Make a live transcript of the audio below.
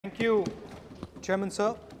Thank you, Chairman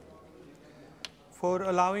Sir, for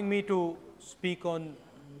allowing me to speak on,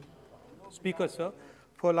 Speaker Sir,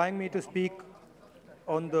 for allowing me to speak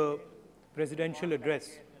on the presidential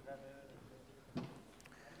address.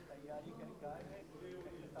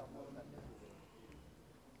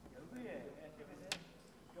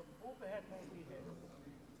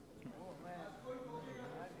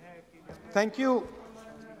 Thank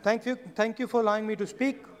you for allowing me to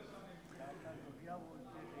speak.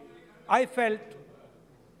 I felt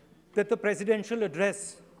that the presidential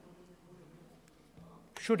address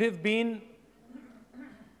should have been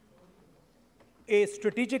a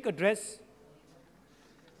strategic address,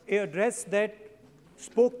 an address that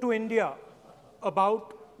spoke to India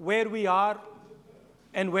about where we are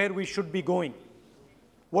and where we should be going.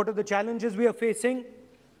 What are the challenges we are facing?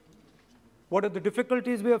 What are the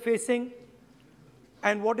difficulties we are facing?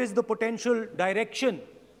 And what is the potential direction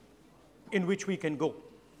in which we can go?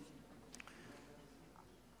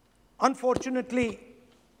 Unfortunately,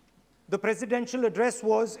 the presidential address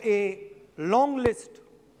was a long list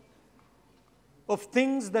of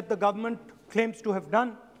things that the government claims to have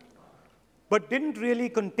done, but didn't really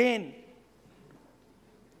contain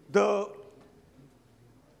the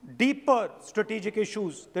deeper strategic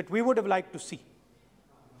issues that we would have liked to see.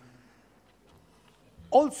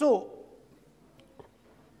 Also,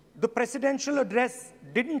 the presidential address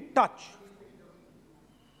didn't touch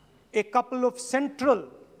a couple of central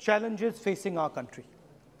challenges facing our country.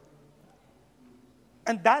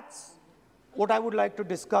 And that's what I would like to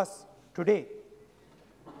discuss today.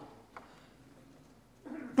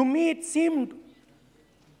 To me, it seemed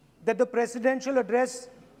that the presidential address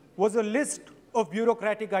was a list of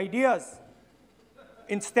bureaucratic ideas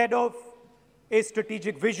instead of a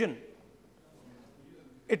strategic vision.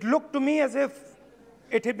 It looked to me as if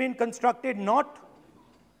it had been constructed not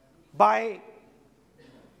by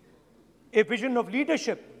a vision of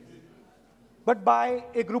leadership, but by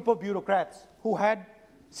a group of bureaucrats who had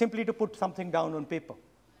simply to put something down on paper.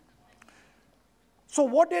 So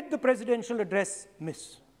what did the presidential address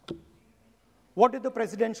miss? What did the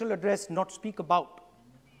presidential address not speak about?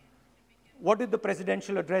 What did the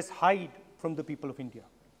presidential address hide from the people of India?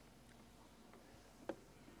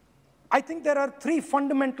 I think there are three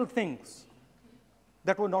fundamental things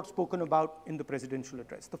that were not spoken about in the presidential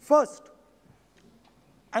address. The first,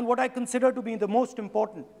 and what I consider to be the most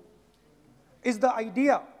important, is the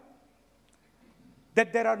idea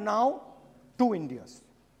that there are now two Indias.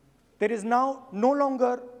 There is now no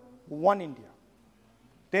longer one India.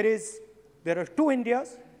 There are two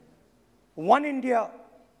Indias. One India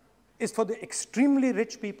is for the extremely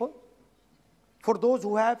rich people, for those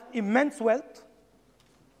who have immense wealth,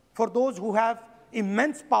 for those who have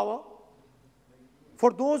immense power,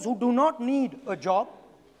 for those who do not need a job,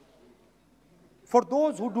 for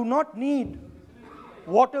those who do not need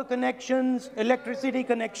water connections, electricity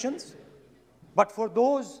connections, but for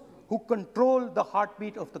those who control the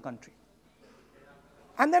heartbeat of the country.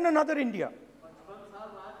 And then another India.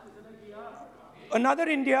 Another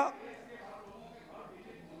India.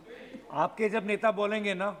 आपके जब नेता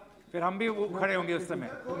बोलेंगे ना, फिर हम भी खड़े होंगे उस समय.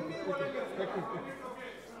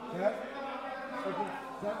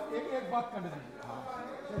 एक बात करने दीजिए.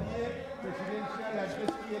 ये प्रेसिडेंशियल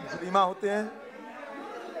एड्रेस की एक गरिमा होते हैं.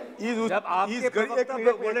 जब आपके प्रवक्ता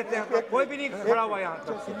बोले थे तो कोई भी नहीं खड़ा हुआ यहाँ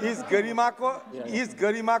तक. इस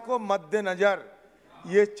गरिमा को मद्देनजर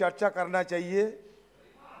ये चर्चा करना चाहिए.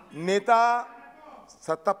 नेता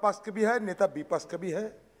सत्ता पक्ष के भी है, नेता विपक्ष के भी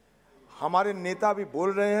है. हमारे नेता भी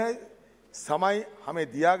बोल रहे हैं, समय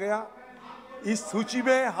हमें दिया गया. इस सूची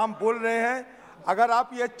में हम बोल रहे हैं. अगर आप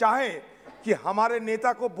ये चाहें कि हमारे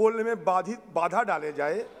नेता को बोलने में बाधा डाले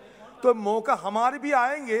जाए, तो मौका हमारे भी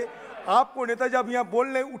आएंगे. आपको नेता जब यहाँ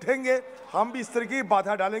बोलने उठेंगे, हम भी इस तरह की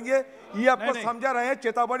बाधा डालेंगे. ये आपको समझा रहे हैं,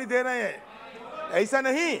 चेतावनी दे रहे हैं. ऐसा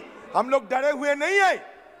नहीं, हम लोग डरे हुए नहीं है.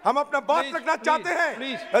 हम अपना बात रखना चाहते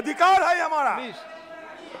हैं. अधिकार है हमारा.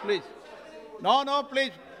 प्लीज नो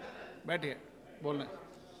प्लीज बैठिए. बोलने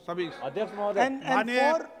सभी अध्यक्ष महोदय.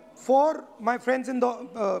 And for my friends in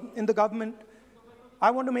the government, I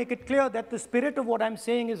want to make it clear that the spirit of what I'm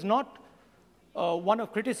saying is not one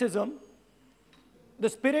of criticism. The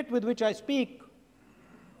spirit with which I speak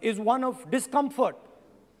is one of discomfort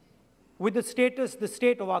with the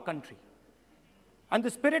state of our country. And the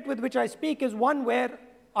spirit with which I speak is one where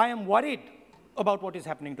I am worried about what is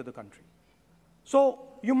happening to the country. So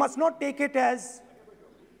you must not take it as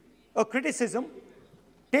a criticism.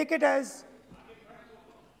 Take it as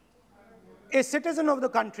a citizen of the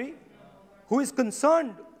country who is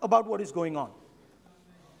concerned about what is going on.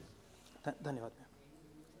 धन्यवाद.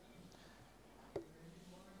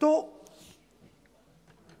 तो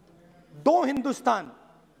दो हिंदुस्तान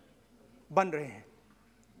बन रहे हैं,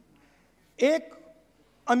 एक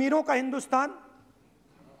अमीरों का हिंदुस्तान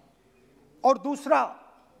और दूसरा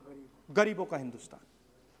गरीबों का हिंदुस्तान।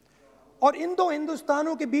 और इन दो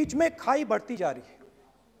हिंदुस्तानों के बीच में खाई बढ़ती जा रही है।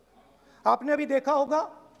 आपने अभी देखा होगा,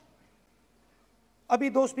 अभी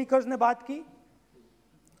दो स्पीकर्स ने बात की,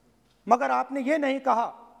 मगर आपने ये नहीं कहा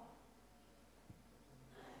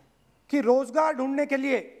कि रोजगार ढूंढने के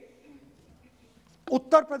लिए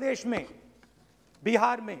उत्तर प्रदेश में,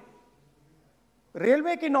 बिहार में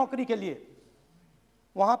रेलवे की नौकरी के लिए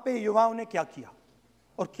वहां पे युवाओं ने क्या किया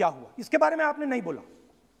और क्या हुआ, इसके बारे में आपने नहीं बोला।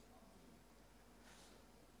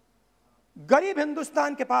 गरीब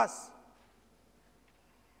हिंदुस्तान के पास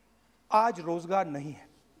आज रोजगार नहीं है।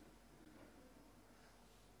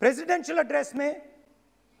 प्रेसिडेंशियल एड्रेस में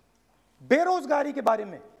बेरोजगारी के बारे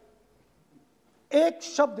में एक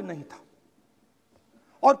शब्द नहीं था।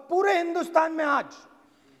 और पूरे हिंदुस्तान में आज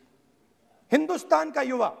हिंदुस्तान का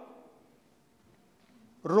युवा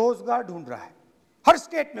रोजगार ढूंढ रहा है। हर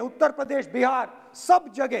स्टेट में, उत्तर प्रदेश, बिहार,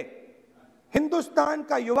 सब जगह हिंदुस्तान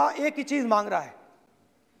का युवा एक ही चीज मांग रहा है,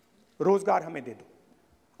 रोजगार हमें दे दो।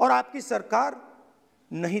 और आपकी सरकार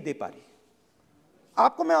नहीं दे पा रही।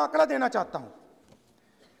 आपको मैं आंकड़ा देना चाहता हूं।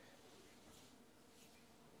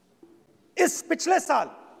 इस पिछले साल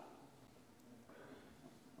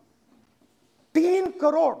 3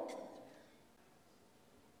 करोड़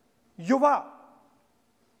युवा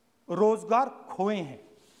रोजगार खोए हैं।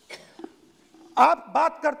 आप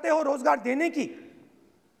बात करते हो रोजगार देने की।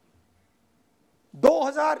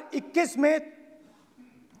 2021 में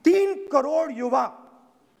 3 करोड़ युवा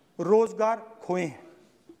रोजगार खोए हैं।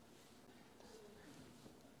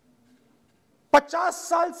 50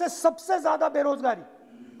 साल से सबसे ज्यादा बेरोजगारी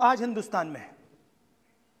आज हिंदुस्तान में है।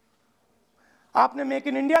 आपने मेक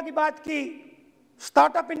इन इंडिया की बात की,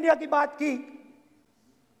 स्टार्टअप इंडिया की बात की,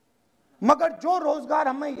 मगर जो रोजगार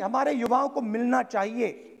हमें, हमारे युवाओं को मिलना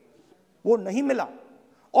चाहिए वो नहीं मिला,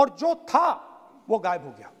 और जो था वो गायब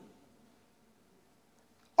हो गया।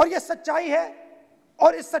 और ये सच्चाई है,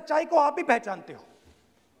 और इस सच्चाई को आप भी पहचानते हो,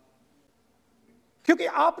 क्योंकि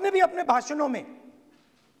आपने भी अपने भाषणों में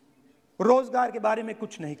रोजगार के बारे में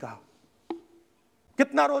कुछ नहीं कहा।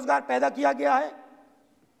 कितना रोजगार पैदा किया गया है,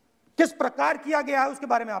 किस प्रकार किया गया है, उसके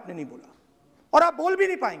बारे में आपने नहीं बोला। और आप बोल भी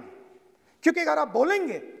नहीं पाएंगे, क्योंकि अगर आप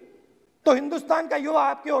बोलेंगे तो हिंदुस्तान का युवा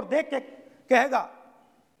आपकी ओर देख के कहेगा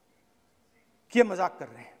कि ये मजाक कर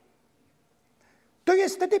रहे हैं। तो ये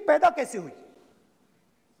स्थिति पैदा कैसे हुई?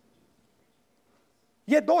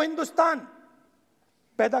 ये दो हिंदुस्तान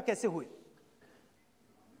पैदा कैसे हुए?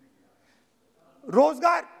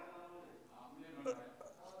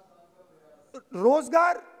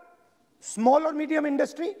 रोजगार स्मॉल और मीडियम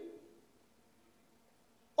इंडस्ट्री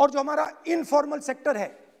और जो हमारा इनफॉर्मल सेक्टर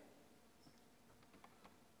है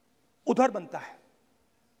उधर बनता है।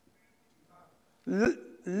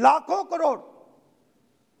 लाखों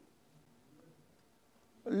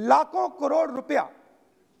करोड़ रुपया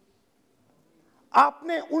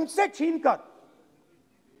आपने उनसे छीनकर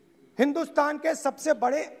हिंदुस्तान के सबसे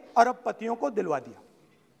बड़े अरबपतियों को दिलवा दिया।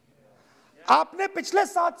 आपने पिछले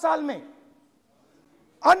 7 साल में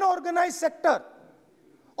अनऑर्गेनाइज सेक्टर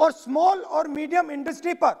और स्मॉल और मीडियम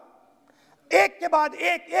इंडस्ट्री पर एक के बाद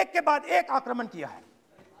एक आक्रमण किया है।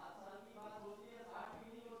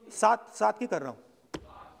 7 की कर रहा हूं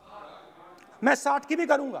मैं, 60 की भी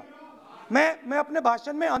करूंगा मैं अपने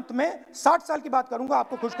भाषण में अंत में 60 साल की बात करूंगा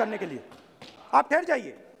आपको खुश करने के लिए। आप ठहर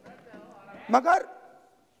जाइए। मगर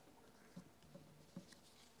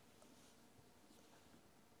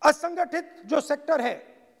असंगठित जो सेक्टर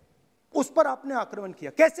है उस पर आपने आक्रमण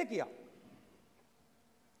किया। कैसे किया?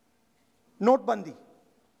 नोटबंदी,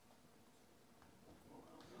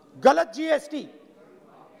 गलत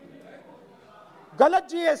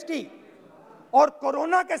जीएसटी और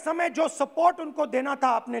कोरोना के समय जो सपोर्ट उनको देना था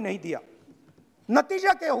आपने नहीं दिया।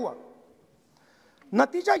 नतीजा क्या हुआ?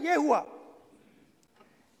 नतीजा यह हुआ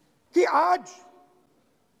कि आज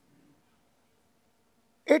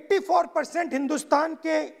 84% हिंदुस्तान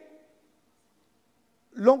के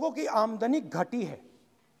लोगों की आमदनी घटी है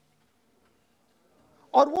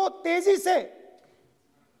और वो तेजी से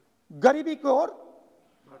गरीबी की ओर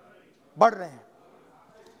बढ़ रहे हैं।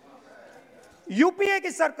 यूपीए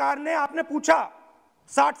की सरकार ने, आपने पूछा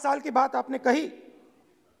 60 साल की बात आपने कही,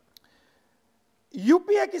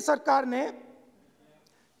 यूपीए की सरकार ने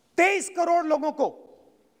 23 करोड़ लोगों को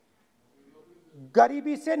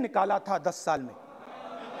गरीबी से निकाला था 10 साल में।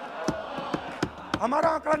 हमारा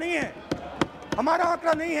आंकड़ा नहीं है, हमारा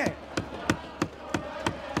आंकड़ा नहीं है,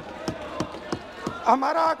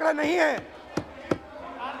 हमारा आंकड़ा नहीं है।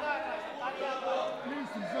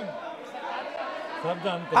 सब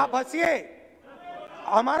जानते आप हंसिए,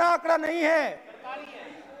 हमारा आंकड़ा नहीं है,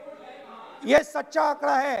 यह सच्चा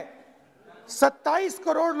आंकड़ा है। 27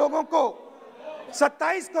 करोड़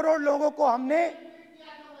लोगों को हमने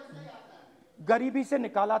गरीबी से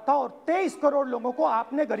निकाला था और 23 करोड़ लोगों को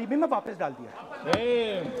आपने गरीबी में वापस डाल दिया।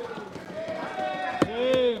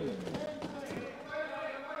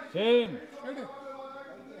 सेम।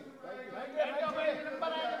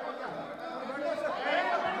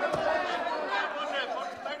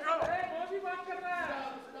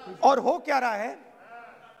 और हो क्या रहा है,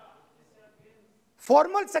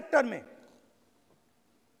 फॉर्मल सेक्टर में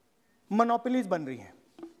मोनोपोलीज बन रही हैं।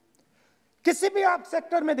 किसी भी आप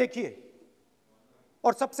सेक्टर में देखिए,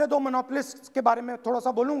 और सबसे दो मोनोपोलिस्ट के बारे में थोड़ा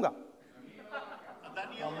सा बोलूंगा।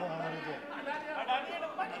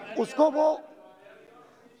 उसको वो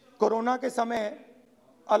कोरोना के समय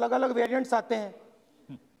अलग अलग वेरिएंट्स आते हैं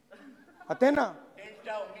ना,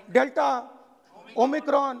 डेल्टा,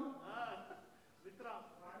 ओमिक्रॉन,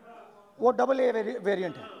 वो AA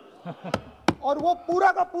वेरिएंट है, और वो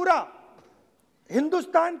पूरा का पूरा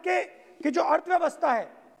हिंदुस्तान की जो अर्थव्यवस्था है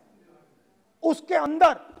उसके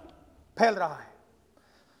अंदर फैल रहा है।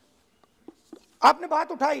 आपने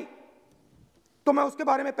बात उठाई तो मैं उसके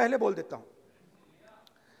बारे में पहले बोल देता हूं।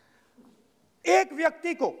 एक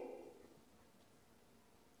व्यक्ति को,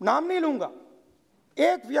 नाम नहीं लूंगा,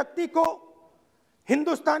 एक व्यक्ति को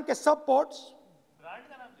हिंदुस्तान के सब पोर्ट्स,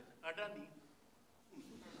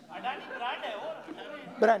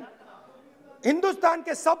 ब्रांड, हिंदुस्तान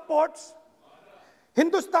के सब पोर्ट्स,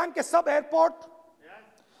 हिंदुस्तान के सब airport,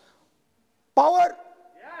 power,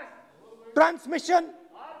 transmission,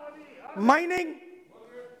 mining,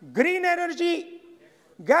 green energy,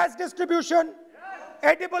 gas distribution,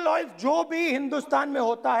 edible oil, जो भी हिंदुस्तान में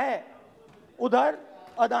होता है उधर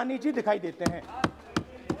अदानी जी दिखाई देते हैं।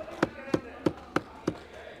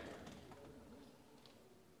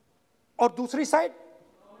 और दूसरी साइड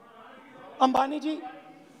अंबानी जी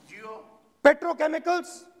petrochemicals,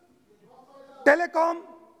 telecom,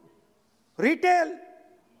 retail,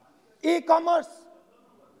 e commerce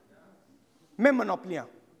में मोनोपोलियां।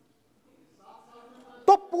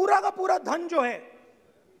 तो पूरा का पूरा धन जो है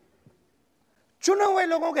चुने हुए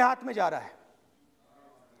लोगों के हाथ में जा रहा है।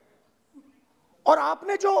 और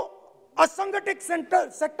आपने जो असंगठित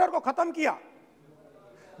सेक्टर को खत्म किया,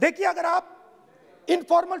 देखिए अगर आप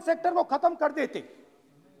इनफॉर्मल सेक्टर को खत्म कर देते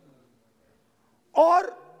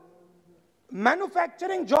और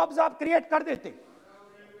मैन्युफैक्चरिंग जॉब्स आप क्रिएट कर देते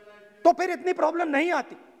तो फिर इतनी प्रॉब्लम नहीं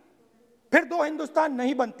आती, फिर दो हिंदुस्तान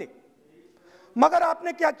नहीं बनते। मगर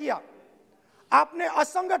आपने क्या किया, आपने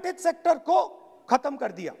असंगठित सेक्टर को खत्म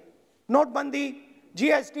कर दिया। नोटबंदी,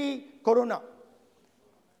 जीएसटी, कोरोना,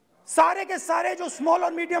 सारे के सारे जो स्मॉल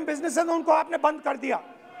और मीडियम बिजनेसेस हैं उनको आपने बंद कर दिया।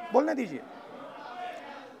 बोलने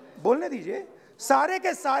दीजिए, सारे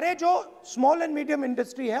के सारे जो स्मॉल एंड मीडियम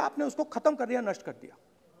इंडस्ट्री है आपने उसको खत्म कर दिया, नष्ट कर दिया।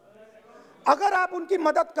 अगर आप उनकी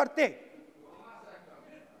मदद करते,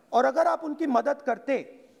 और अगर आप उनकी मदद करते,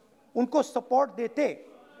 उनको सपोर्ट देते,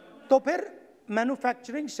 तो फिर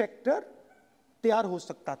मैन्युफैक्चरिंग सेक्टर तैयार हो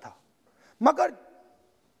सकता था। मगर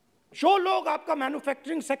जो लोग आपका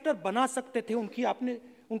मैन्युफैक्चरिंग सेक्टर बना सकते थे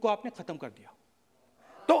उनको आपने खत्म कर दिया।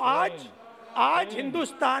 तो आज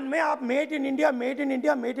हिंदुस्तान में आप मेड इन इंडिया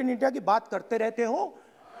की बात करते रहते हो।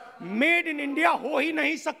 मेड इन इंडिया हो ही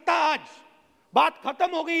नहीं सकता। आज बात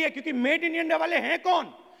खत्म हो गई है, क्योंकि मेड इन इंडिया वाले हैं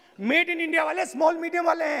कौन? मेड इन इंडिया वाले स्मॉल मीडियम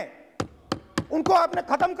वाले हैं, उनको आपने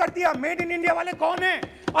खत्म कर दिया। मेड इन इंडिया वाले कौन हैं?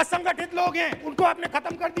 असंगठित लोग हैं, उनको आपने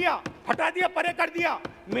खत्म कर दिया, हटा दिया, परे कर दिया।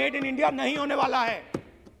 मेड इन इंडिया नहीं होने वाला है।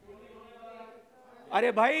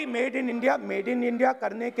 अरे भाई, मेड इन इंडिया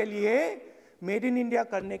करने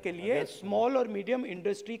के लिए स्मॉल और मीडियम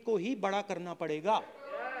इंडस्ट्री को ही बड़ा करना पड़ेगा।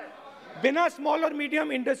 बिना स्मॉल और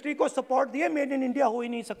मीडियम इंडस्ट्री को सपोर्ट दिए मेड इन इंडिया हो ही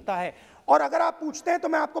नहीं सकता है। और अगर आप पूछते हैं तो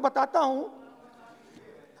मैं आपको बताता हूं,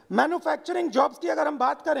 मैन्युफैक्चरिंग जॉब्स की अगर हम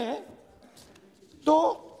बात करें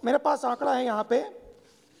तो मेरे पास आंकड़ा है यहां पे,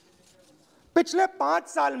 पिछले 5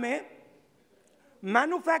 साल में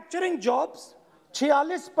मैन्युफैक्चरिंग जॉब्स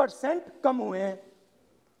 46% कम हुए हैं।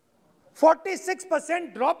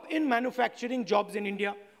 46% drop in manufacturing jobs in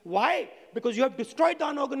India. Why? Because you have destroyed the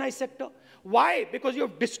unorganized sector. Why? Because you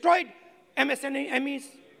have destroyed MSMEs.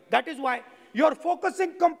 That is why you are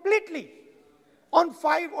focusing completely on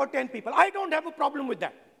 5 or 10 people. I don't have a problem with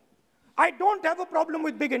that. I don't have a problem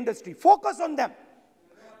with big industry. Focus on them.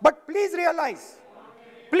 But please realize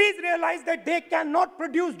that they cannot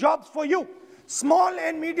produce jobs for you. Small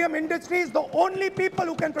and medium industry is the only people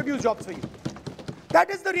who can produce jobs for you.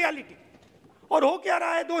 That is the reality. और हो क्या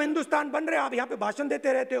रहा है, दो हिंदुस्तान बन रहे हैं। आप यहां पे भाषण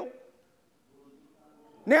देते रहते हो,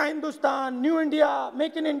 नया Hindustan, new India,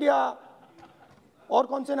 make in India. और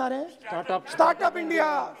कौन से नारे हैं? Startup India.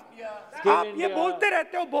 आप ये बोलते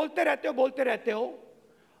रहते हो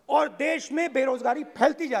और देश में बेरोजगारी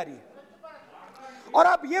फैलती जा रही है। और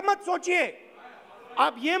आप ये मत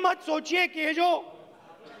सोचिए कि ये जो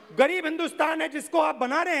गरीब हिंदुस्तान है जिसको आप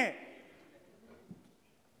बना रहे हैं,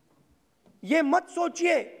 ये मत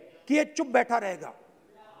सोचिए कि ये चुप बैठा रहेगा।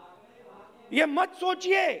 ये मत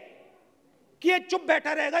सोचिए कि ये चुप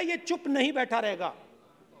बैठा रहेगा, ये चुप नहीं बैठा रहेगा।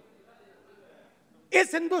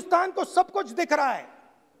 इस हिंदुस्तान को सब कुछ दिख रहा है।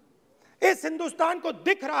 इस हिंदुस्तान को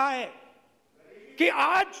दिख रहा है कि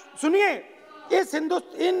आज, सुनिए,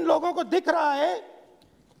 इन लोगों को दिख रहा है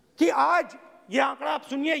कि आज ये आंकड़ा, आप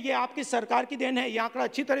सुनिए, ये आपकी सरकार की देन है, ये आंकड़ा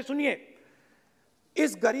अच्छी तरह सुनिए।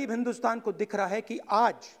 इस गरीब हिंदुस्तान को दिख रहा है कि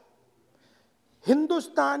आज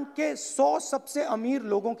हिंदुस्तान के 100 सबसे अमीर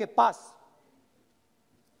लोगों के पास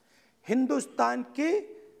हिंदुस्तान के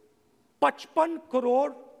 55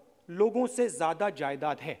 करोड़ लोगों से ज्यादा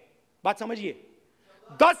जायदाद है। बात समझिए,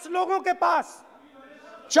 10 लोगों के पास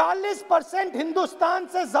 40% हिंदुस्तान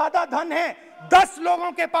से ज्यादा धन है। 10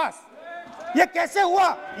 लोगों के पास। यह कैसे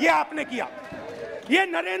हुआ? यह आपने किया, यह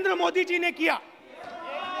नरेंद्र मोदी जी ने किया।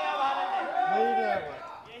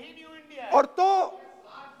 और तो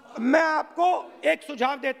मैं आपको एक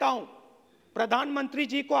सुझाव देता हूं, प्रधानमंत्री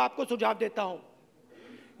जी को आपको सुझाव देता हूं,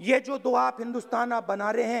 ये जो दो आप हिंदुस्तान आप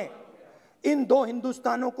बना रहे हैं, इन दो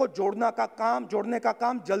हिंदुस्तानों को जोड़ने का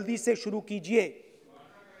काम जल्दी से शुरू कीजिए।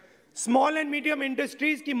 स्मॉल एंड मीडियम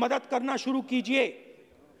इंडस्ट्रीज की मदद करना शुरू कीजिए।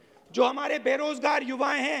 जो हमारे बेरोजगार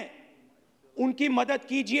युवाएं हैं उनकी मदद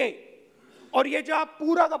कीजिए। और ये जो आप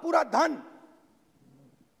पूरा का पूरा धन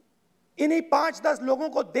इन्हीं 5-10 लोगों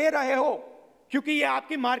को दे रहे हो, क्योंकि ये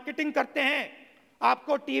आपकी मार्केटिंग करते हैं,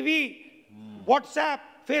 आपको टीवी, व्हाट्सएप,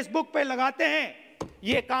 फेसबुक पे लगाते हैं,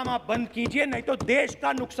 ये काम आप बंद कीजिए, नहीं तो देश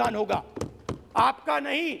का नुकसान होगा। आपका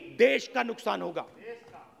नहीं, देश का नुकसान होगा।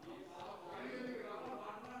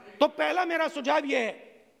 तो पहला मेरा सुझाव यह है।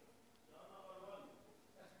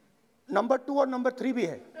 नंबर 2 और नंबर 3 भी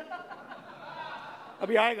है,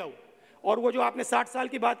 अभी आएगा वो। और वो जो आपने 60 साल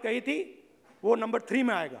की बात कही थी, वो नंबर 3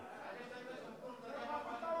 में आएगा।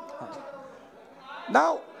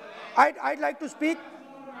 Now, I'd like to speak.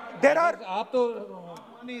 There are. आप तो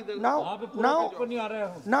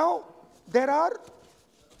now there are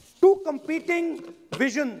 2 competing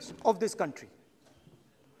visions of this country,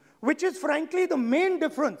 which is frankly the main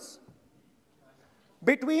difference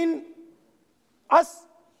between us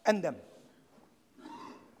and them.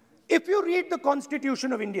 If you read the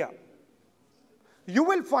Constitution of India, you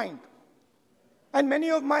will find, and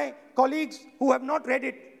many of my colleagues who have not read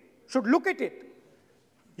it should look at it,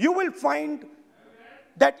 you will find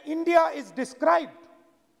that India is described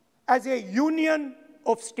as a union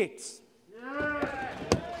of states.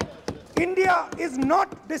 India is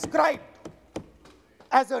not described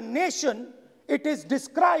as a nation, it is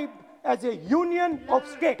described as a union of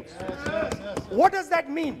states. What does that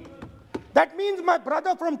mean? That means my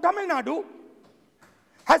brother from Tamil Nadu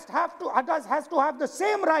has to have the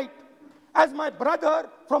same right as my brother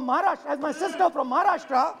from Maharashtra, as my sister from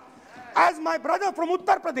Maharashtra, as my brother from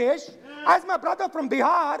Uttar Pradesh, as my brother from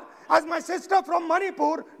Bihar, as my sister from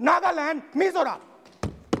Manipur, Nagaland, Mizoram.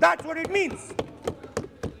 That's what it means.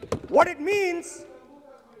 What it means,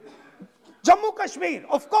 Jammu Kashmir,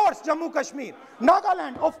 of course, Jammu Kashmir,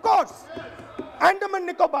 Nagaland, of course, Andaman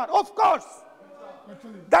Nicobar, of course.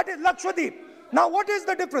 That is Lakshadweep. Now what is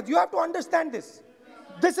the difference? You have to understand this.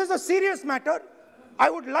 This is a serious matter. I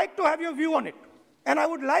would like to have your view on it. And I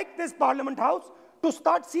would like this Parliament House to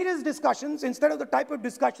start serious discussions instead of the type of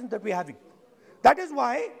discussions that we're having. That is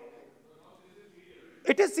why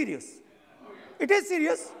it is serious. It is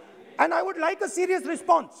serious, and I would like a serious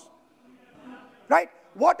response. Right?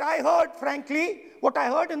 What I heard, frankly, what I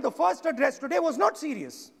heard in the first address today was not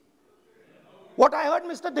serious. What I heard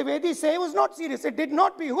Mr. Dwivedi say was not serious. It did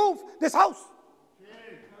not behoove this House.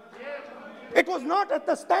 It was not at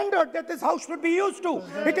the standard that this House should be used to.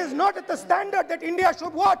 It is not at the standard that India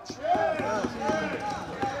should watch.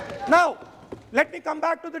 Now, let me come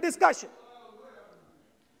back to the discussion.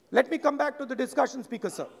 Let me come back to the discussion, Speaker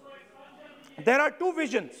Sir. There are 2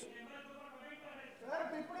 visions.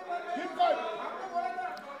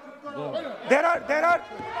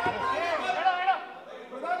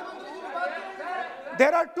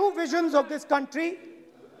 There are 2 visions of this country.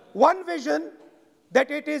 One vision that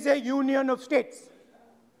it is a union of states,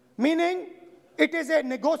 meaning it is a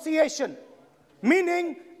negotiation,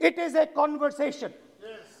 meaning it is a conversation,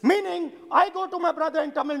 meaning I go to my brother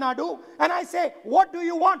in Tamil Nadu and I say, what do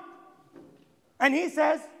you want? And he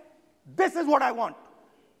says, this is what I want.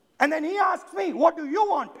 And then he asks me, what do you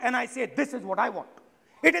want? And I say, this is what I want.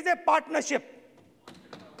 It is a partnership.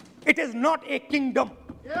 It is not a kingdom.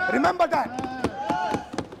 Remember that.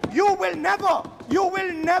 You will never,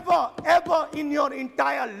 ever in your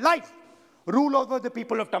entire life rule over the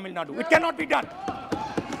people of Tamil Nadu. It cannot be done.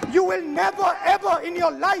 You will never, ever in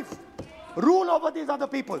your life rule over these other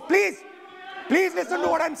people. Please listen to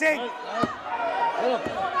what I'm saying.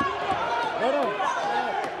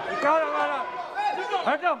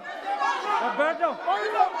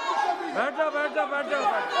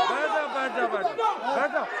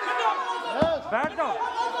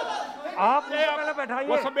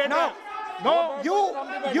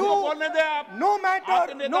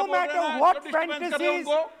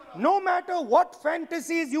 No matter what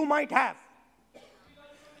fantasies you might have,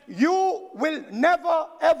 you will never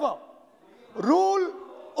ever rule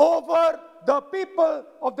over the people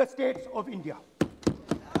of the states of India.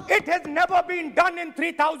 It has never been done in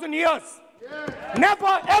 3,000 years.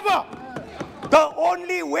 Never ever. The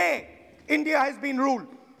only way India has been ruled.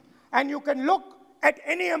 And you can look at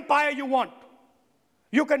any empire you want.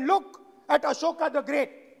 You can look at Ashoka the Great.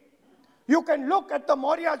 You can look at the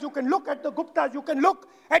Mauryas, you can look at the Guptas, you can look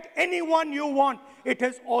at anyone you want. It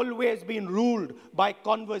has always been ruled by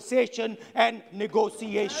conversation and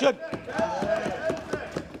negotiation.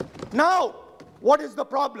 Now, what is the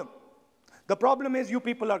problem? The problem is you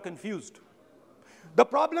people are confused. The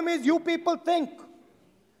problem is you people think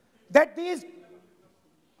that these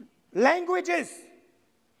languages,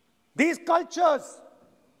 these cultures,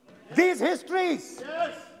 these histories,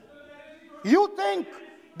 you think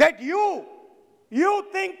that you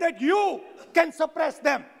can suppress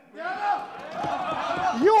them.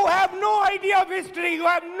 You have no idea of history. You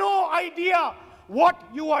have no idea what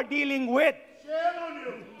you are dealing with.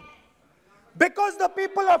 Because the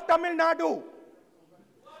people of Tamil Nadu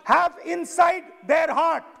have inside their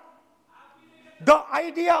heart the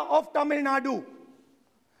idea of Tamil Nadu,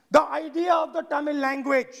 the idea of the Tamil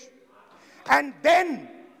language, and then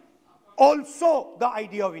also the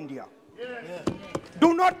idea of India.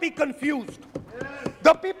 Do not be confused.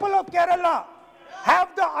 The people of Kerala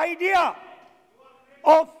have the idea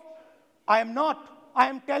of, I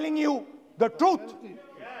am telling you the truth.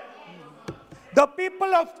 The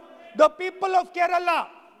people of Kerala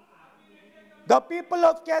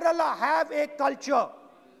have a culture.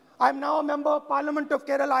 I am now a member of Parliament of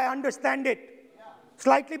Kerala. I understand it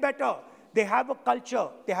slightly better. They have a culture,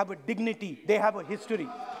 they have a dignity, they have a history.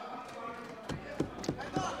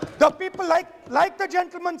 The people, like the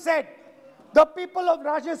gentleman said, the people of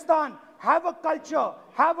Rajasthan have a culture,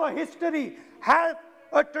 have a history, have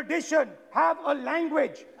a tradition, have a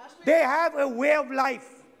language. They have a way of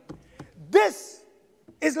life. This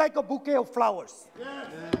is like a bouquet of flowers.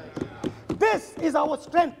 This is our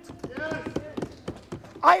strength.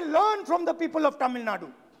 I learn from the people of Tamil Nadu.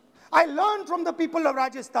 I learn from the people of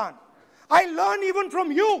Rajasthan. I learn even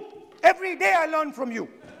from you. Every day I learn from you.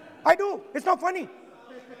 I do. It's not funny.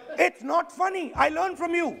 It's not funny. I learn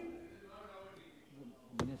from you.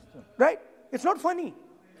 Right? It's not funny.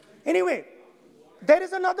 Anyway, there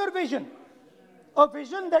is another vision. A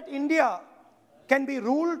vision that India can be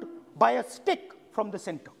ruled by a stick from the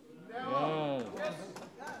center.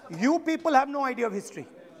 You people have no idea of history.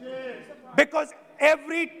 Because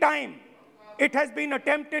every time it has been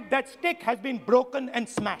attempted, that stick has been broken and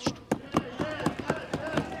smashed.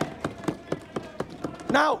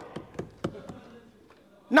 Now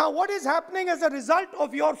what is happening as a result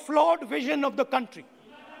of your flawed vision of the country?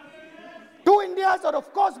 Two Indias are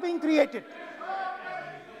of course being created.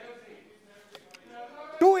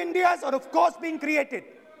 Two Indias are of course being created.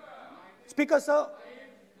 Speaker, sir.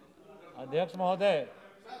 Adhyaksh Mahoday.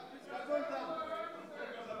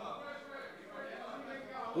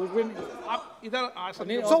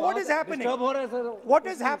 So what is happening? What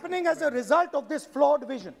is happening as a result of this flawed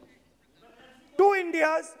vision? Two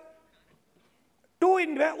Indias,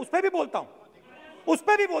 उस पे भी बोलता हूं, उस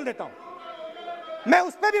पे भी बोल देता हूं, मैं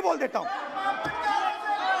उस पे भी बोल देता हूं,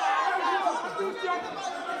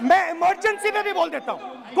 मैं इमरजेंसी में भी बोल देता हूं,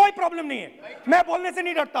 कोई प्रॉब्लम नहीं है, मैं बोलने से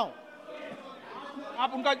नहीं डरता हूं,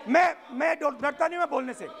 आप उनका मैं डरता नहीं मैं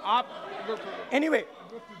बोलने से, आप anyway,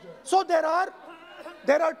 so there are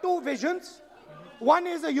two visions. One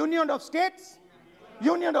is a union of states,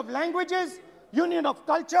 union of languages, union of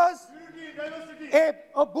cultures, a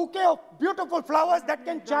bouquet of beautiful flowers that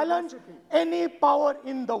can challenge any power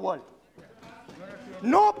in the world.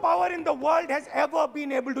 No power in the world has ever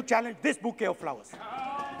been able to challenge this bouquet of flowers.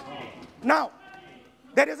 Now,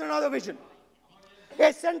 there is another vision,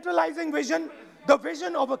 a centralizing vision, the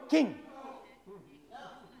vision of a king.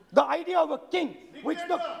 The idea of a king, which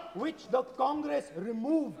the Congress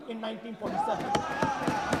removed in 1947.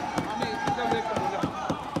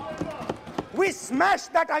 We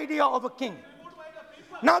smashed that idea of a king.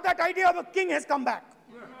 Now that idea of a king has come back.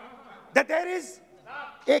 That there is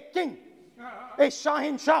a king, a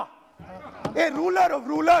Shahin Shah, a ruler of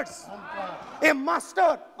rulers, a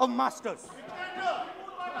master of masters.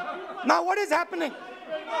 Now what is happening?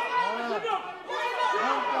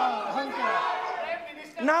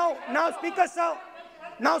 Now Speaker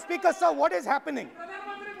Sir, what is happening?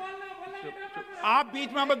 आप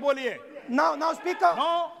बीच में मत बोलिए. Now Speaker.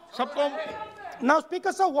 No, सबको. Now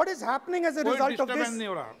Speaker Sir, what is happening as a result of this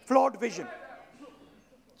flawed vision?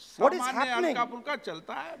 What is happening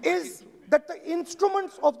is that the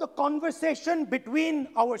instruments of the conversation between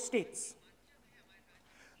our states,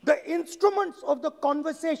 the instruments of the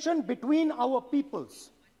conversation between our peoples,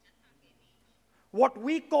 what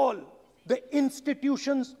we call the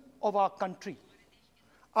institutions of our country,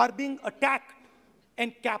 are being attacked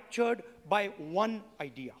and captured by one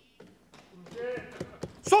idea.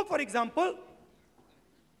 So, for example,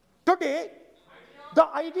 today, the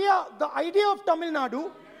idea of Tamil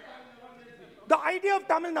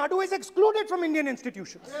Nadu is excluded from Indian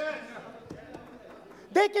institutions.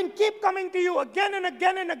 They can keep coming to you again and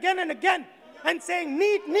again and again and again and saying,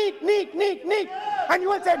 need, and you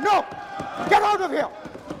will say, no, get out of here.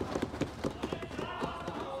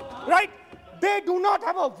 Right? They do not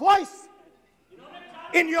have a voice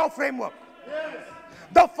in your framework.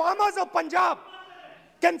 The farmers of Punjab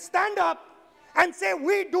can stand up and say,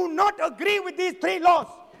 we do not agree with these 3 laws.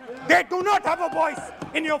 They do not have a voice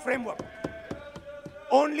in your framework.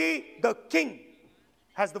 Only the king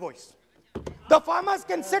has the voice. The farmers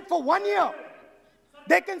can sit for 1 year.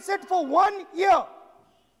 They can sit for 1 year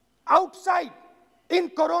outside in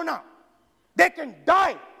Corona. They can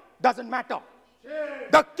die, doesn't matter.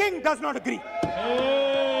 The king does not agree.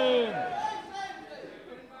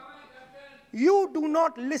 You do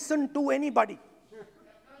not listen to anybody.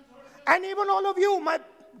 And even all of you, my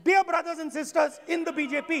dear brothers and sisters in the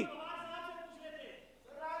BJP,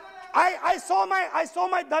 I saw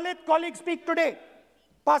my Dalit colleague speak today,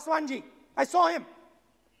 Paswanji. I saw him.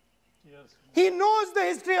 Yes. He knows the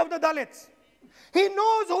history of the Dalits. He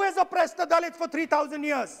knows who has oppressed the Dalits for 3,000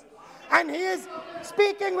 years. And he is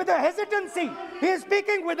speaking with a hesitancy. He is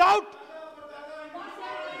speaking without.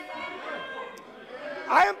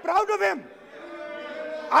 I am proud of him.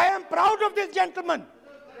 I am proud of this gentleman.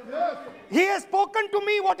 He has spoken to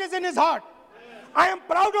me what is in his heart. I am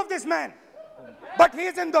proud of this man. But he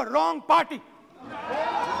is in the wrong party.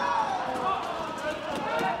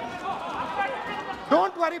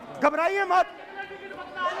 Don't worry, घबराइए मत.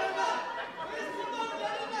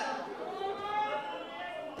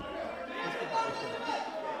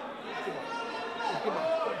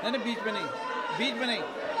 नहीं, बीच में नहीं.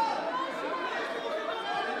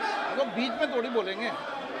 तो बीच में थोड़ी बोलेंगे.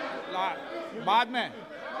 बाद में.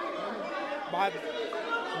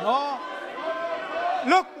 No.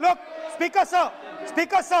 Look, Speaker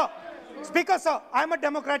sir, I am a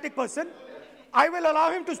democratic person. I will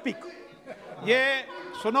allow him to speak. ये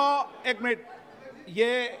सुनो एक मिनट.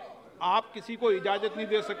 ये आप किसी को इजाजत नहीं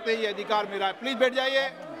दे सकते. ये अधिकार मेरा है. प्लीज बैठ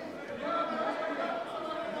जाइए.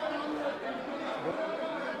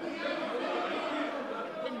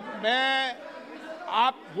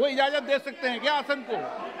 आप वो इजाजत दे सकते हैं क्या आसन को?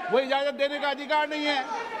 वो इजाजत देने का अधिकार नहीं है.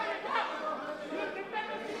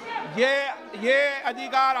 ये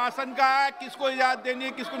अधिकार आसन का है. किसको इजाजत देनी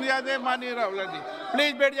है, किसको नहीं इजाजत देनी, माननीय राहुल जी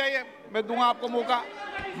प्लीज बैठ जाइए. मैं दूंगा आपको मौका.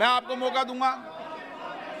 मैं आपको मौका दूंगा.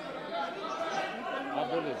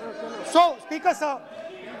 So, Speaker sir.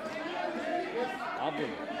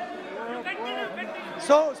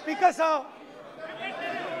 So, Speaker sir.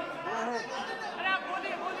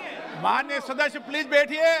 माननीय सदस्य प्लीज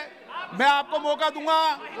बैठिए. मैं आपको मौका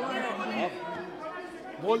दूंगा.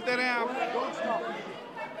 बोलते रहे आप.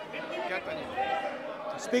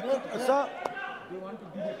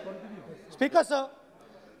 Speaker sir.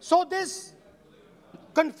 So this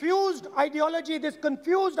confused ideology, this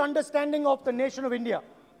confused understanding of the nation of India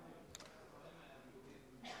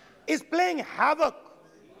is playing havoc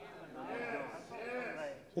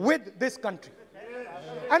with this country.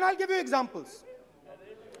 And I'll give you examples.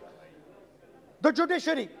 The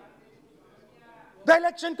judiciary, the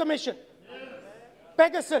election commission,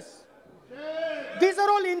 Pegasus. These are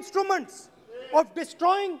all instruments of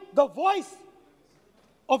destroying the voice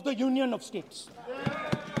of the Union of States.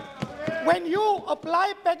 When you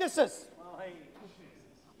apply Pegasus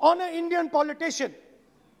on an Indian politician,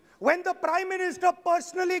 when the Prime Minister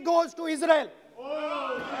personally goes to Israel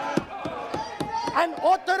and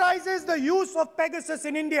authorizes the use of Pegasus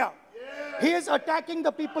in India, He is attacking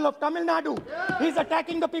the people of Tamil Nadu. He's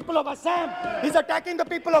attacking the people of Assam. He's attacking the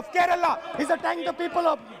people of Kerala. He's attacking the people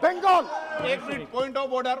of Bengal. एक minute, point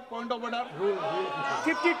of order.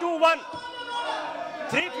 52(1).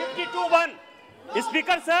 352(1).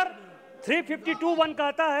 Speaker sir, 352(1)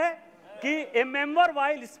 कहता है कि a member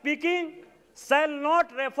while speaking shall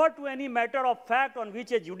not refer to any matter of fact on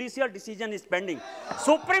which a judicial decision is pending.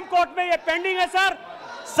 Supreme court में ये pending है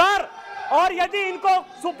sir, और यदि इनको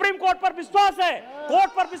सुप्रीम कोर्ट पर विश्वास है,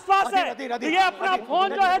 कोर्ट पर विश्वास है, तो ये अपना फोन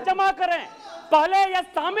जो है जमा करें, पहले ये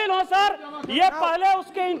शामिल हो सर, ये पहले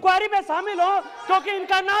उसके इंक्वायरी में शामिल हो, क्योंकि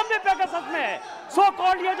इनका नाम भी पेगासस में है, सो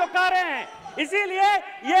कॉल्ड ये जो कह रहे हैं, इसीलिए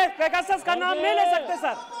ये पेगासस का नाम नहीं ले सकते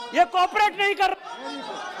सर, ये कोऑपरेट नहीं कर।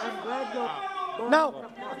 Now,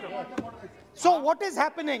 so what is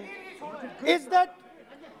happening is that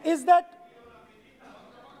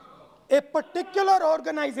a particular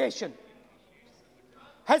organization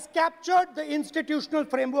has captured the institutional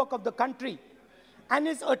framework of the country and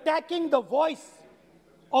is attacking the voice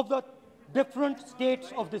of the different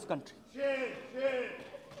states of this country.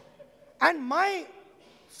 And my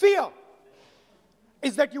fear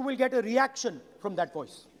is that you will get a reaction from that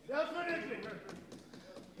voice.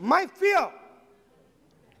 My fear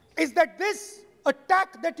is that this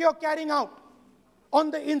attack that you're carrying out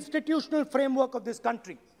on the institutional framework of this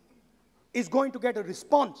country is going to get a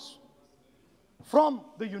response from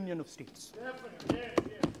the Union of States.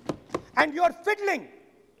 And you're fiddling.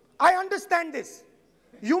 I understand this.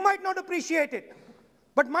 You might not appreciate it,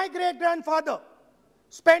 but my great-grandfather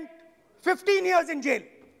spent 15 years in jail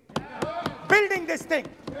building this thing.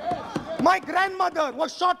 My grandmother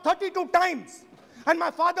was shot 32 times, and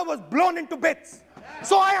my father was blown into bits.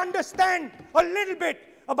 So I understand a little bit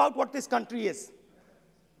about what this country is.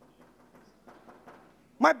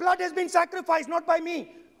 My blood has been sacrificed, not by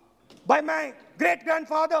me, by my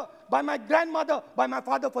great-grandfather, by my grandmother, by my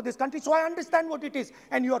father for this country. So I understand what it is.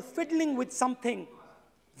 And you are fiddling with something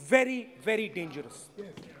very, very dangerous.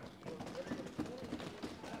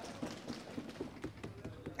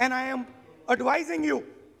 And I am advising you,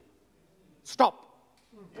 stop.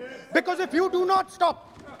 Because if you do not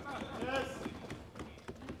stop,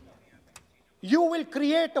 you will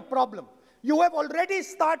create a problem. You have already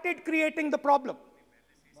started creating the problem.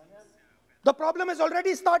 The problem has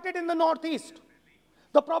already started in the northeast.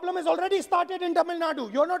 The problem has already started in Tamil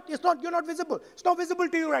Nadu. You're not visible. It's not visible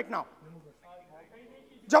to you right now.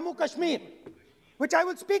 Jammu Kashmir, which I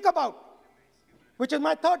will speak about, which is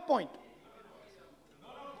my third point.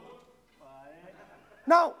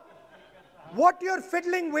 Now, what you're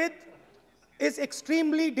fiddling with is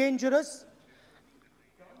extremely dangerous,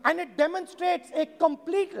 and it demonstrates a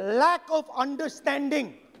complete lack of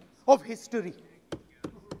understanding of history.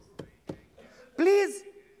 Please,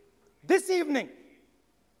 this evening,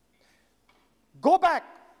 go back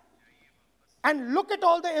and look at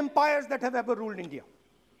all the empires that have ever ruled India.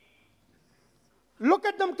 Look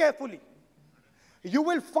at them carefully. You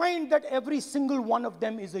will find that every single one of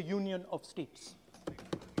them is a union of states.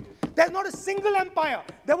 There's not a single empire.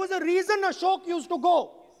 There was a reason Ashok used to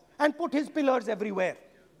go and put his pillars everywhere.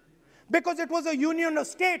 Because it was a union of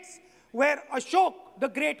states where Ashok, the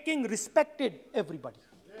great king, respected everybody.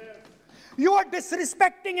 You are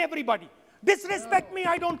disrespecting everybody. Disrespect me,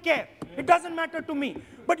 I don't care. It doesn't matter to me.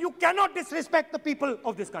 But you cannot disrespect the people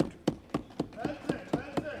of this country.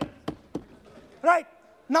 Right.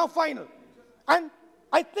 Now, final. And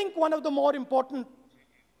I think one of the more important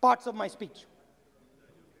parts of my speech.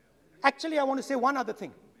 Actually, I want to say one other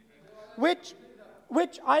thing, which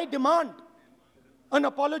I demand an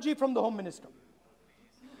apology from the Home Minister.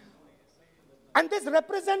 And this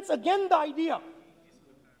represents again the idea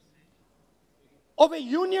of a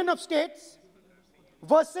union of states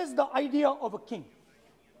versus the idea of a king.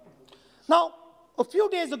 Now, a few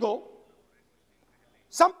days ago,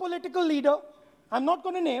 some political leader, I'm not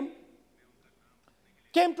going to name,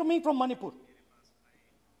 came to me from Manipur.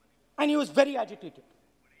 And he was very agitated.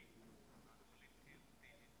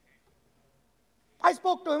 I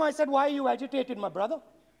spoke to him, I said, why are you agitated, my brother?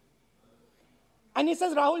 And he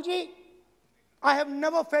says, Rahul ji, I have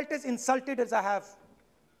never felt as insulted as I have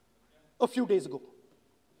a few days ago.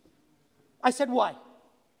 I said, why?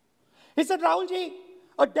 He said, Rahul ji,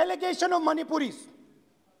 a delegation of Manipuris,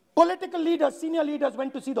 political leaders, senior leaders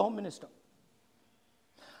went to see the Home Minister.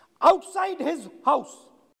 Outside his house,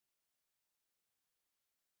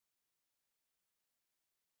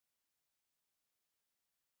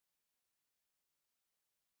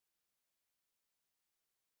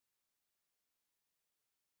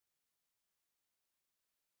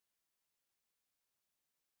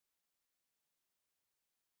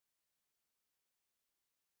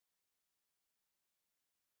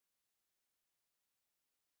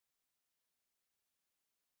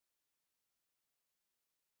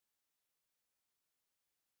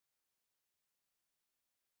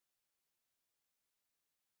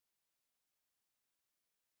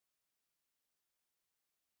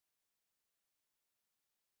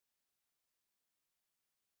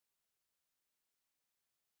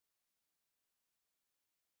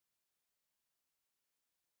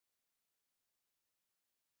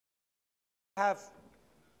 have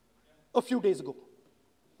a few days ago.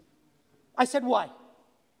 I said, why?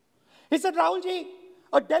 He said, Rahul ji,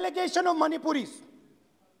 a delegation of Manipuris,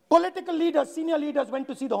 political leaders, senior leaders went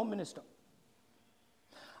to see the Home Minister.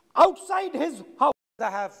 Outside his house, I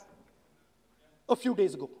have a few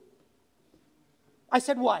days ago. I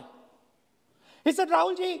said, why? He said,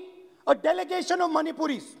 Rahul ji, a delegation of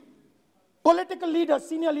Manipuris, political leaders,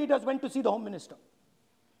 senior leaders went to see the Home Minister.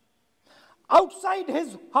 Outside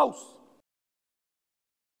his house,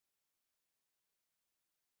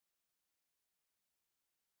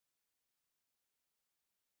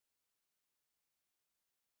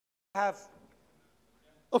 I have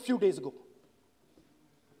a few days ago.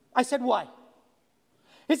 I said, why?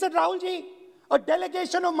 He said, Rahul ji, a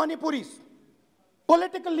delegation of Manipuris,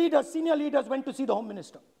 political leaders, senior leaders went to see the Home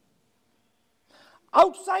Minister.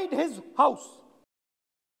 Outside his house,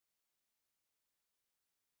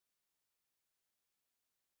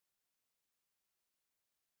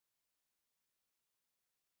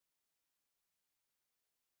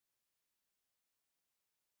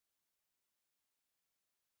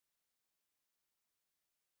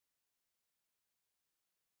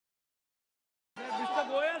 Mr.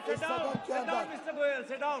 Goyal, sit down. Sit down, Mr. Goyal,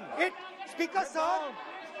 sit down. Speaker sir,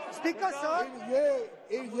 Speaker sir,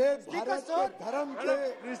 ये भारत के धर्म के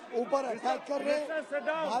ऊपर attack कर रहे हैं,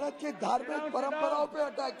 भारत की धार्मिक परंपराओं पे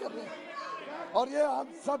अटैक कर रहे हैं, और ये हम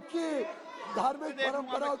सबकी धार्मिक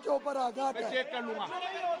परंपराओं के ऊपर आघात है। चेक कर लूंगा।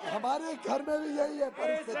 हमारे घर में भी यही है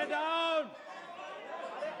परिस्थिति।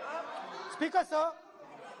 Speaker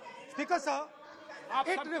sir, आप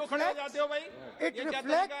सब क्यों खड़े हो जाते हो भाई?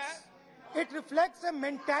 it reflects a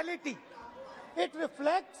mentality. It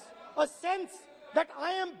reflects a sense that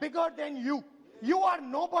I am bigger than you. You are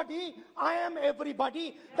nobody, I am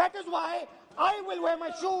everybody. That is why I will wear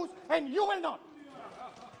my shoes and you will not.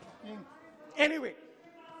 Anyway,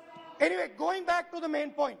 going back to the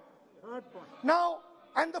main point. Now,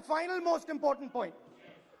 and the final most important point.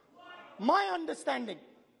 My understanding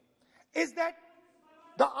is that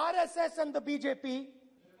the RSS and the BJP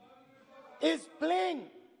is playing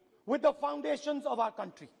with the foundations of our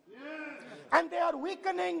country. And they are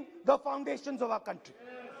weakening the foundations of our country.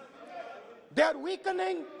 They are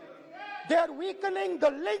weakening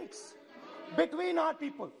the links between our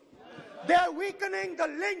people. They are weakening the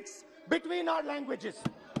links between our languages.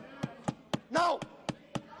 Now,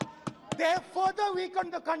 they have further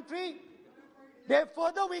weakened the country. They have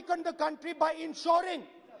further weakened the country by ensuring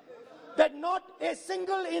that not a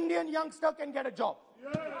single Indian youngster can get a job.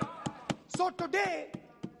 So today,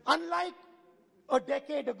 unlike a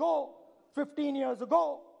decade ago, 15 years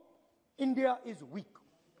ago, India is weak.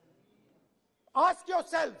 Ask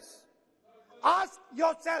yourselves,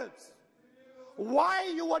 why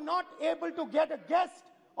you were not able to get a guest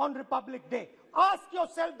on Republic Day. Ask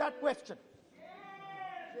yourself that question.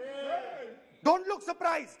 Don't look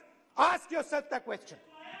surprised. Ask yourself that question.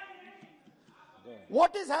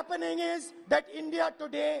 What is happening is that India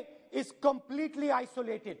today is completely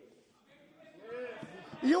isolated.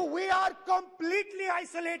 We are completely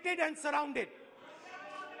isolated and surrounded.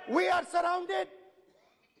 We are surrounded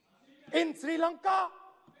in Sri Lanka,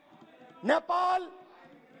 Nepal,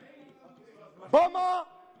 Burma,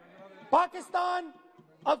 Pakistan,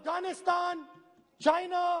 Afghanistan,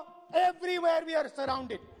 China, everywhere we are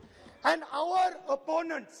surrounded. And our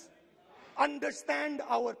opponents understand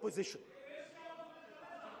our position.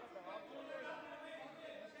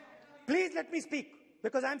 Please let me speak,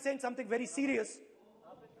 because I'm saying something very serious.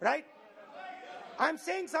 Right? I'm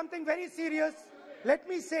saying something very serious. Let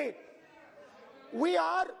me say, we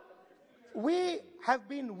have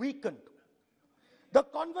been weakened. The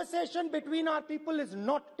conversation between our people is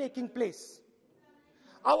not taking place.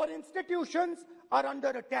 Our institutions are under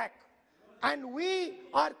attack, and we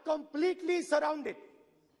are completely surrounded.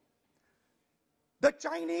 The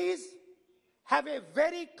Chinese have a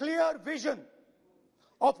very clear vision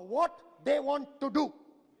of what they want to do.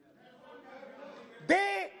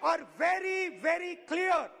 They are very, very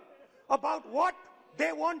clear about what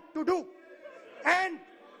they want to do. And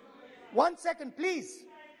one second, please.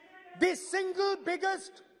 The single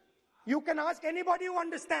biggest, you can ask anybody who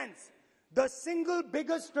understands, the single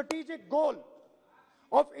biggest strategic goal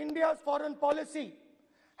of India's foreign policy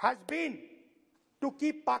has been to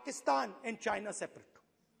keep Pakistan and China separate.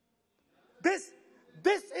 This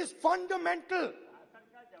is fundamental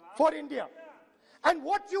for India. And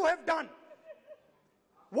what you have done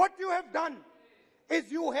is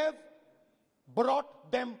you have brought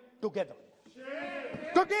them together.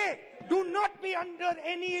 Today, do not be under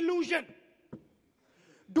any illusion.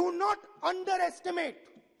 Do not underestimate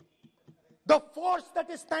the force that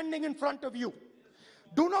is standing in front of you.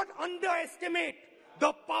 Do not underestimate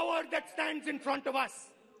the power that stands in front of us.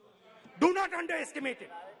 Do not underestimate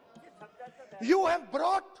it. You have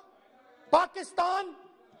brought Pakistan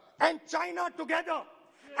and China together,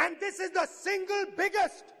 and this is the single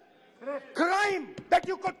biggest crime that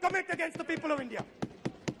you could commit against the people of India.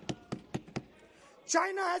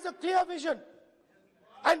 China has a clear vision,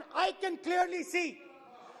 and I can clearly see,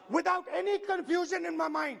 without any confusion in my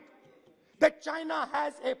mind, that China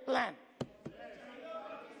has a plan.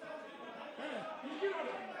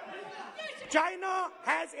 China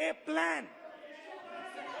has a plan.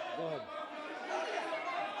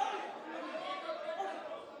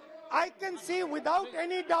 I can see without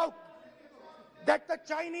any doubt that the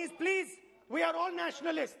Chinese, please, we are all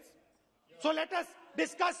nationalists, so let us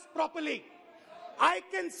discuss properly. I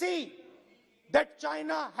can see that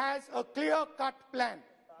China has a clear-cut plan.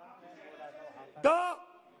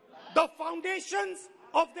 The foundations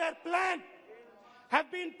of their plan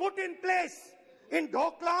have been put in place in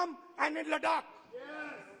Doklam and in Ladakh.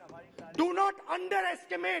 Do not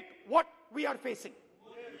underestimate what we are facing.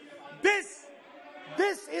 This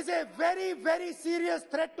is a very, very serious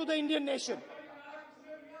threat to the Indian nation.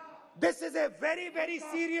 This is a very, very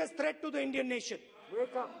serious threat to the Indian nation.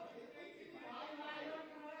 Wake up.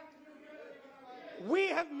 We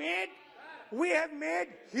have made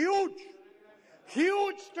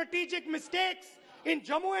huge strategic mistakes in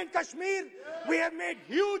Jammu and Kashmir. We have made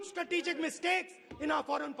huge strategic mistakes in our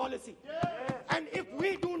foreign policy. And if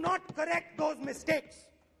we do not correct those mistakes,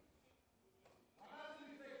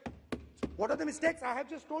 what are the mistakes? I have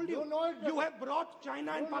just told you. You have brought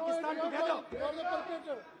China and Pakistan together.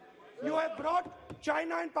 You have brought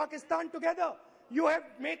China and Pakistan together. You have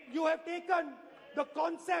taken the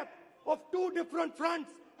concept of two different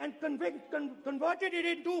fronts and converted it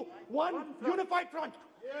into one unified front.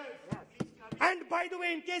 And by the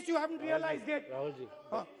way, in case you haven't realized it,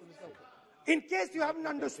 in case you haven't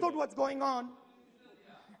understood what's going on,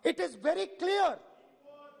 it is very clear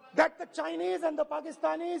that the Chinese and the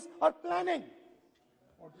Pakistanis are planning.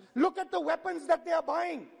 Look at the weapons that they are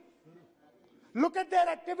buying. Look at their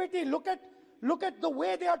activity. Look at the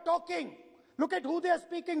way they are talking. Look at who they are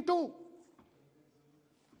speaking to.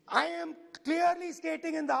 I am clearly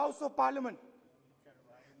stating in the House of Parliament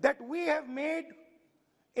that we have made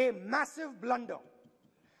a massive blunder,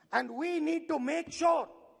 and we need to make sure,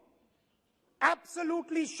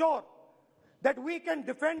 absolutely sure, that we can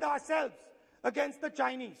defend ourselves against the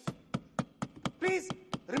Chinese. Please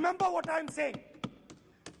remember what I'm saying,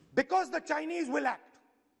 because the Chinese will act.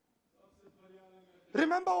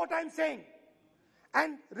 Remember what I'm saying,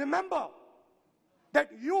 and remember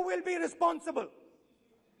that you will be responsible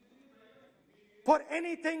for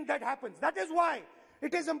anything that happens. That is why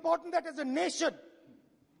it is important that as a nation,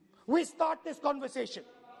 we start this conversation.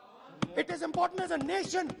 It is important as a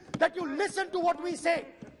nation that you listen to what we say,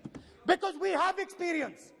 because we have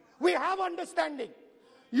experience, we have understanding.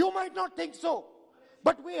 You might not think so,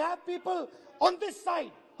 but we have people on this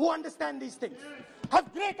side who understand these things,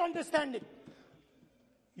 have great understanding.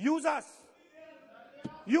 Use us.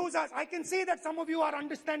 Use us. I can see that some of you are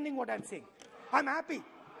understanding what I'm saying. I'm happy.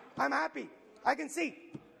 I'm happy. I can see.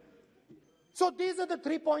 So these are the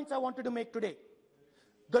 3 points I wanted to make today.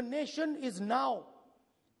 The nation is now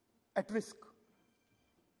at risk.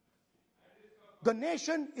 The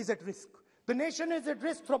nation is at risk. The nation is at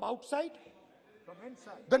risk from outside. From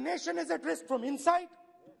inside. The nation is at risk from inside.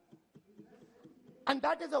 And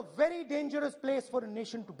that is a very dangerous place for a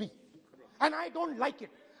nation to be. And I don't like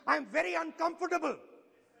it. I'm very uncomfortable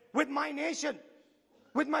with my nation,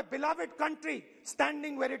 with my beloved country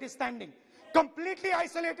standing where it is standing. Completely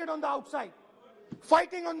isolated on the outside,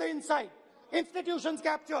 fighting on the inside, institutions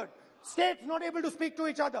captured, states not able to speak to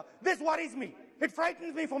each other. This worries me. It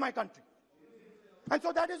frightens me for my country. And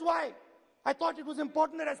so that is why I thought it was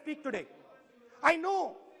important that I speak today. I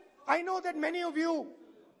know that many of you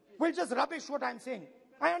will just rubbish what I'm saying.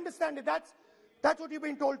 I understand it. That's what you've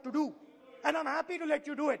been told to do. And I'm happy to let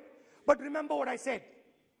you do it. But remember what I said.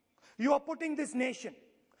 You are putting this nation,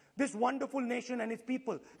 this wonderful nation and its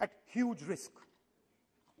people at huge risk.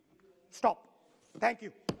 Stop. Thank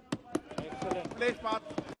you.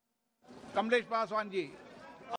 Kamlesh Paswan ji.